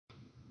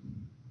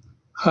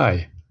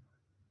Hi,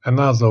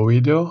 another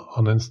video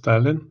on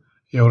installing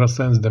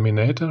Eurosens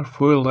Dominator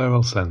fuel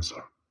level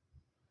sensor.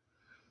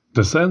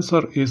 The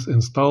sensor is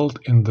installed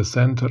in the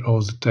center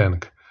of the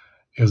tank.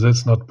 If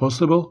that's not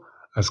possible,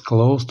 as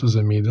close to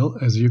the middle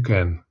as you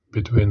can,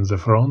 between the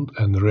front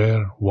and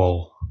rear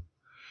wall.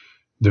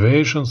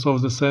 Deviations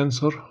of the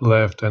sensor,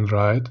 left and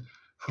right,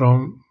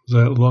 from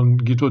the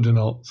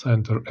longitudinal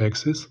center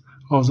axis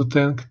of the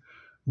tank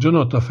do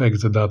not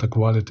affect the data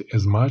quality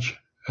as much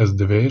as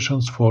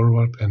deviations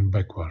forward and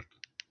backward.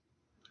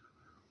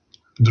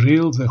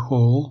 Drill the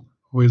hole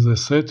with a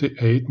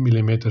 38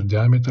 mm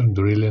diameter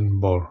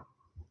drilling bore.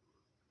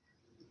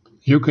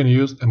 You can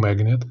use a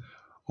magnet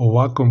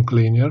or vacuum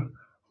cleaner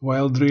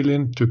while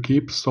drilling to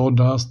keep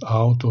sawdust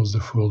out of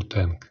the fuel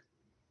tank.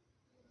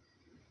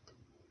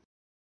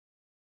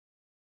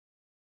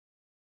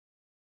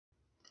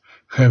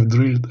 Have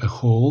drilled a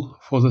hole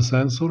for the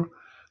sensor?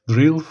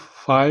 Drill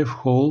 5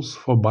 holes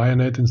for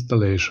bayonet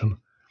installation,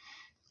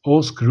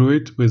 or screw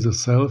it with the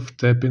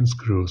self-tapping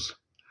screws,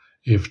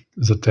 if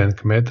the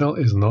tank metal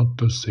is not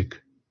too thick.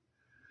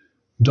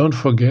 Don't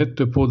forget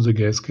to put the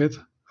gasket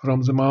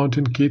from the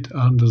mounting kit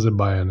under the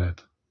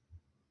bayonet.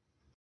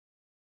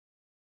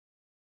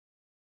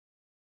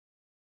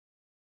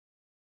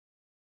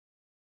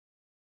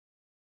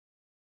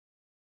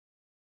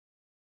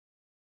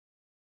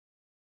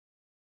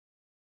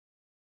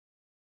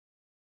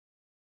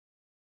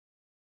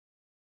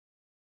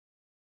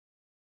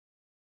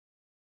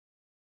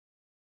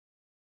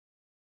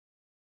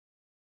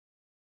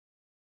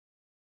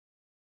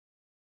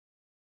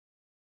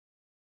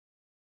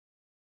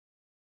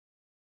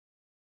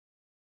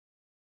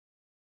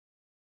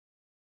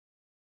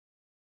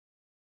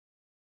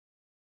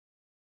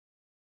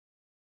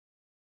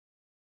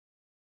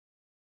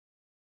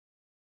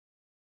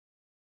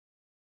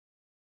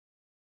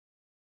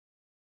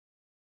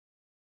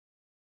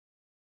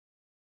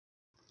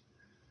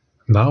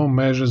 Now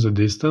measure the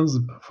distance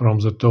from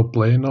the top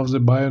plane of the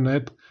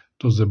bayonet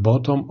to the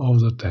bottom of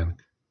the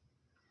tank.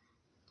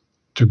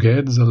 To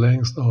get the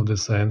length of the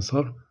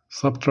sensor,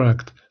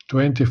 subtract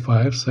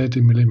 25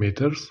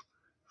 cm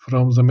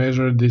from the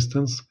measured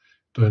distance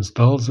to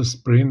install the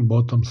spring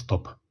bottom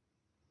stop.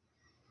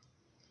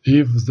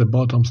 If the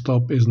bottom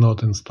stop is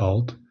not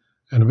installed,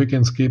 and we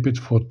can skip it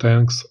for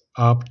tanks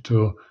up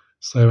to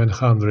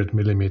 700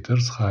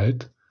 mm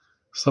height,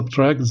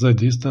 subtract the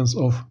distance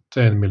of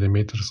 10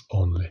 mm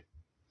only.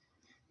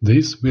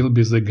 This will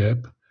be the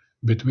gap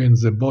between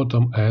the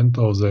bottom end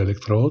of the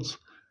electrodes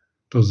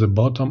to the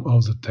bottom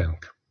of the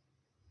tank.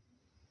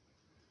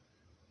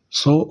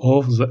 Saw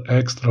off the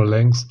extra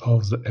length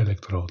of the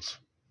electrodes.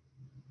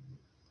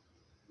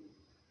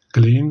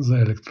 Clean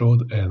the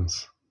electrode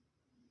ends.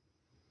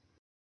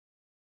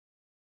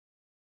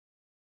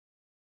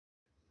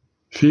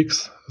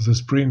 Fix the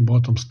spring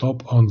bottom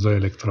stop on the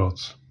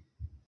electrodes.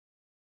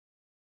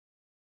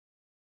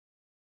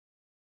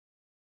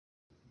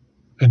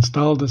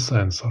 Install the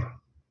sensor.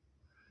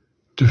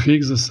 To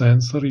fix the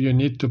sensor, you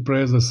need to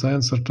press the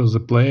sensor to the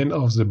plane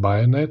of the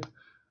bayonet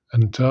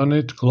and turn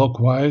it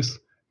clockwise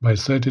by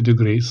 30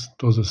 degrees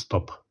to the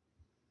stop.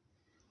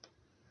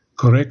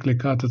 Correctly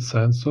cutted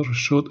sensor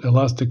should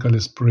elastically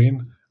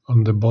spring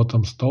on the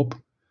bottom stop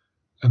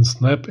and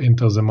snap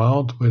into the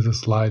mount with a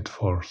slight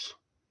force.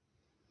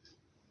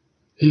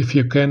 If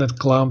you cannot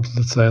clamp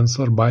the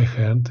sensor by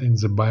hand in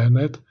the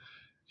bayonet,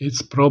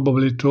 it's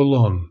probably too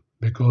long,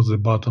 because the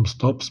bottom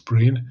stop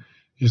spring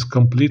is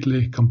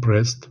completely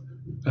compressed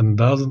and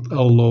doesn't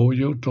allow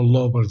you to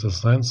lower the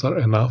sensor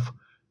enough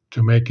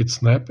to make it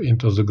snap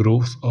into the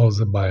grooves of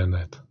the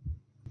bayonet.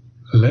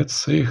 Let's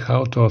see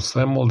how to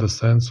assemble the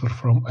sensor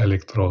from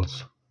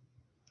electrodes.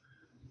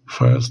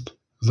 First,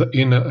 the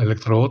inner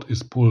electrode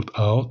is pulled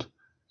out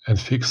and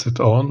fixed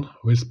on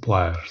with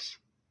pliers.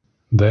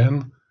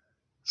 Then,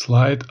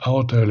 slide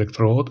outer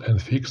electrode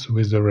and fix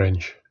with the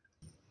wrench.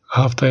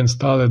 After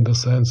installing the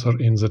sensor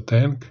in the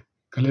tank,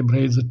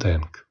 calibrate the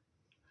tank.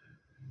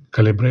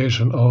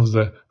 Calibration of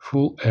the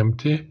full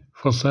empty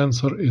for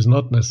sensor is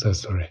not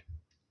necessary.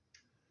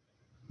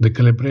 The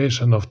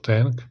calibration of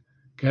tank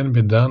can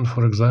be done,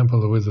 for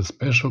example, with a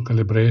special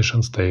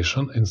calibration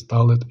station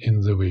installed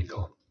in the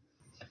vehicle.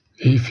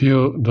 If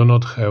you do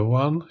not have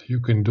one,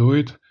 you can do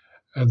it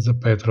at the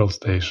petrol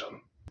station.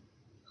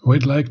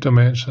 We'd like to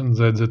mention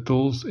that the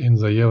tools in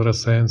the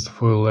Eurosens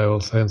fuel level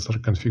sensor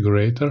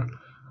configurator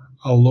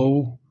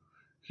allow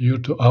you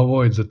to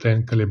avoid the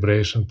tank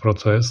calibration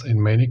process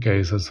in many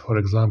cases, for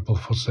example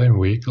for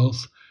same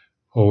vehicles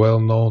or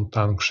well-known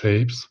tank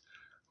shapes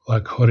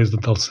like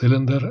horizontal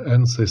cylinder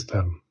and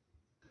cistern.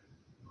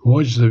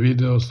 Watch the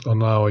videos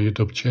on our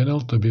YouTube channel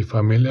to be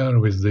familiar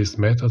with these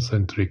methods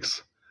and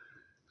tricks.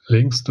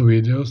 Links to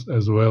videos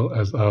as well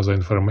as other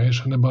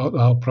information about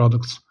our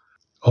products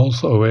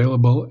also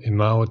available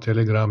in our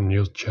Telegram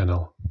news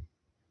channel.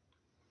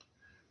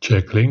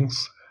 Check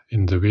links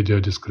in the video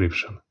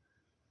description.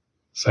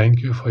 Thank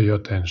you for your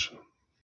attention.